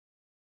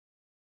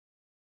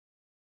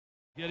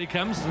Here he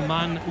comes, the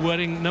man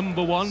wearing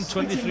number 1,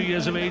 23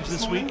 years of age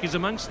this week. He's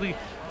amongst the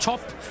top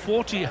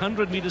 40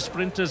 100-meter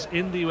sprinters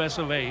in the US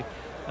of A.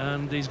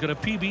 And he's got a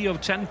PB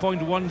of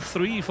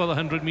 10.13 for the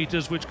 100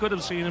 meters, which could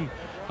have seen him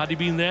had he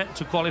been there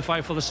to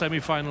qualify for the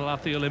semi-final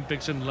at the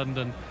Olympics in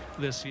London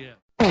this year.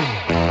 The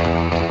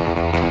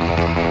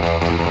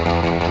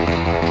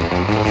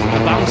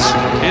bounce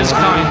is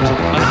kind,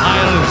 and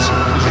Isles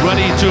is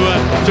ready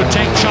to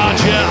take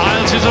charge here.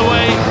 Isles is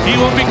away, he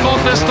won't be caught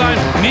this time,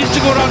 needs to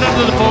go around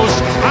under the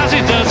post, as he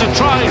does. A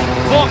try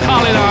for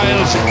Carlin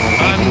Isles,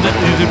 and the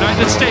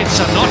United States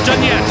are not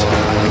done yet.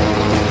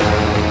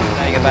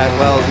 Saying about,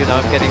 well, you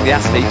know, getting the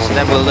athletes and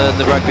then we'll learn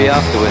the rugby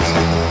afterwards.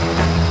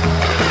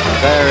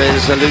 There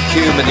is Luke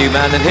Hume, a new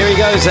man, and here he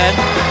goes then.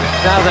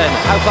 Now then,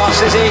 how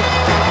fast is he?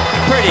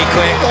 Pretty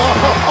quick,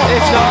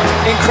 if not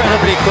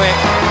incredibly quick,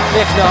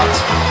 if not,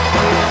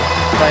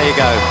 there you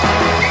go.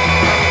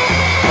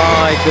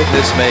 My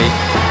goodness me.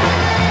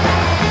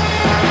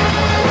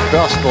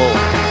 Cross ball.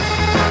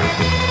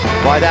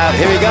 Wide out,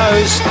 here he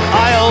goes,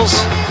 Isles.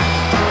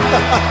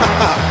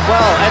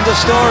 Well, end of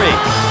story.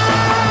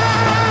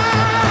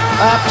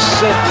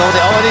 Absolutely,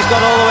 oh, and he's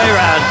gone all the way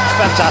around,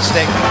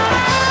 fantastic.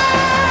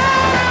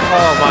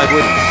 Oh my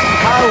goodness.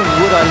 How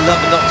would I love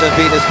not to have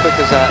been as quick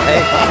as that,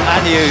 eh?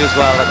 And you as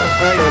well.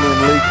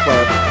 League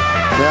club.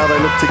 Now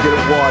they look to get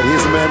it wide.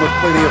 Here's a man with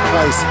plenty of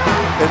pace.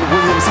 And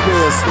William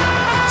Spears.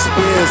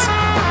 Spears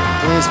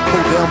is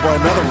pulled down by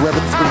another rabbit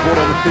that's been brought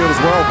on the field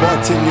as well by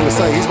Team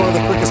USA. He's one of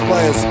the quickest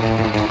players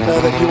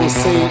that you will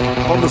see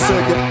on the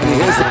circuit. And he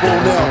has the ball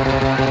now.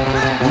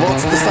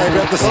 Lots to say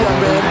about this young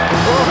man.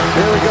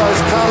 There he goes,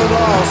 Carlin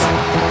Isles.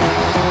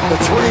 The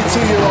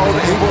 22-year-old,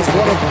 he was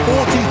one of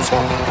 40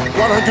 top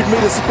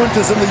 100-meter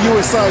sprinters in the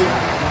USA,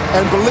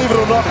 and believe it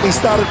or not, he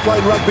started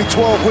playing rugby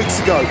 12 weeks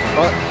ago.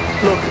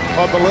 Look,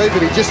 I believe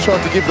it. He just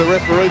tried to give the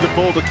referee the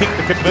ball to kick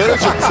the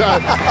conversion. So,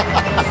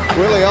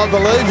 Willie, I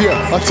believe you.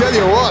 I tell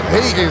you what,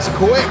 he is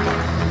quick.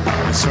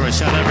 Sorry,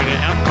 South Africa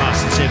out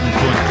past the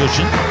 7-point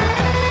cushion.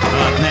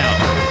 Now,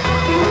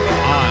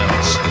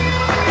 Isles.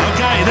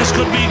 Okay, this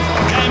could be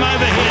game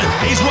over here.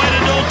 He's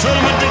waited all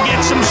tournament to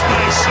get some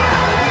space.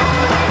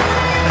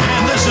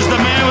 And this is the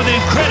man with an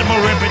incredible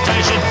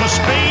reputation for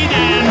speed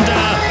and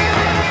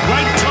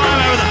great time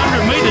over the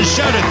 100 metres.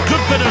 Showed a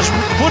good bit of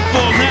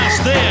football. Now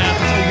it's there.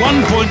 A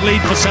 1-point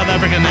lead for South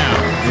Africa now.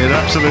 It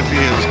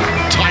absolutely is.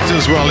 Tight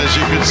as well, as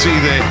you can see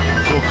there,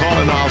 for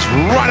Carlin Isles,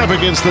 right up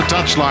against the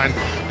touchline.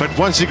 But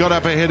once he got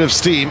up ahead of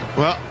steam,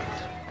 well...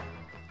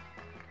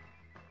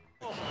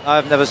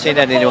 I've never seen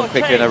anyone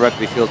quicker in a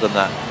rugby field than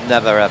that.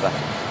 Never, ever.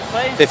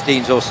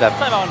 15s or 7s.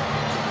 I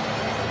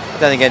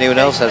don't think anyone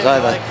else has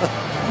either.